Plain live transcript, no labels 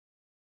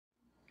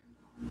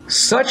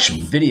Such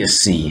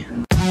Vidiocy.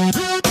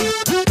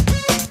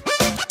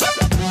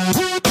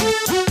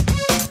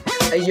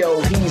 Hey yo,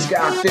 he's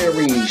got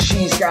theories,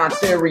 she's got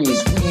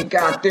theories, we've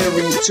got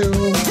theories too.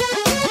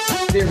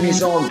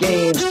 Theories on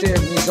games,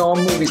 theories on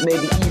movies,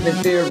 maybe even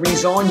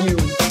theories on you.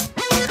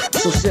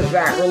 So sit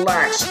back,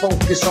 relax,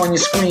 focus on your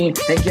screen,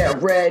 and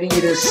get ready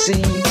to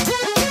see.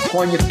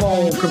 On your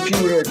phone,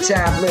 computer,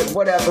 tablet,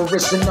 whatever,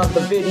 it's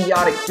another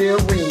Vidiotic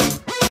theory.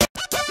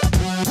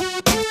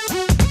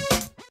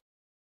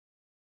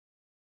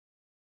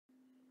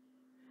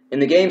 In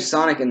the game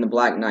Sonic and the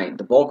Black Knight,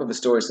 the bulk of the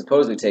story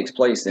supposedly takes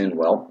place in,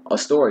 well, a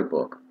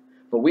storybook.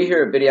 But we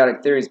here at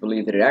Vidiotic Theories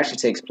believe that it actually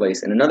takes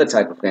place in another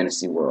type of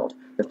fantasy world,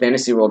 the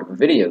fantasy world of a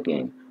video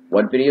game.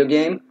 What video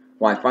game?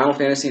 Why, Final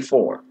Fantasy IV,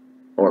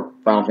 or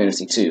Final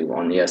Fantasy II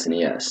on the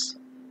SNES.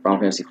 Final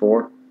Fantasy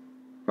IV?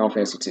 Final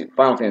Fantasy II.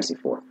 Final Fantasy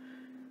IV.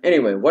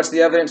 Anyway, what's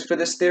the evidence for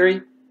this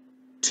theory?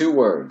 2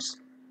 words.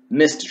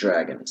 Mist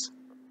dragons.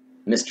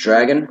 Mist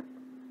dragon?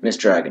 Mist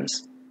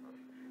dragons.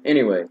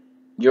 Anyway,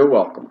 you're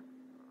welcome.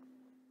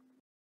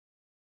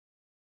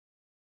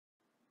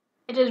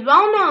 It is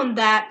well known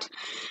that,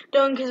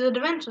 during his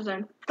adventures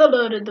in The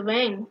Lord of the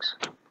Rings,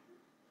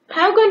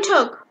 Peregrine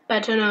Took,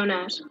 better known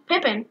as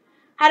Pippin,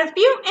 had a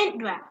few int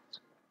drafts.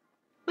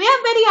 We have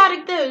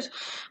Vidiotic theories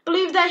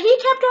believe that he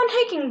kept on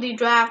taking the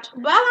drafts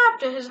well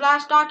after his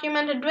last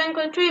documented drink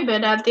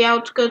retrieval at the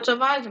outskirts of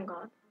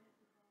Isengard.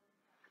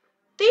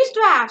 These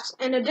drafts,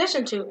 in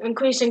addition to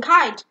increasing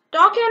height,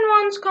 darken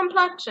one's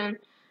complexion,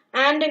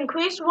 and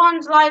increase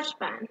one's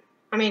lifespan.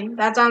 I mean,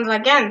 that sounds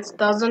like ants,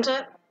 doesn't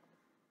it?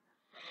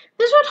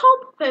 This would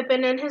help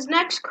Pippin in his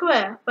next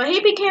career, but he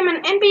became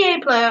an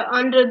NBA player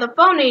under the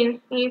phony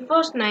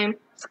first name,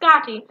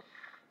 Scotty,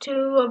 to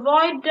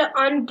avoid the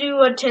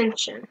undue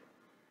attention.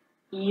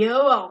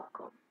 You're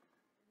welcome.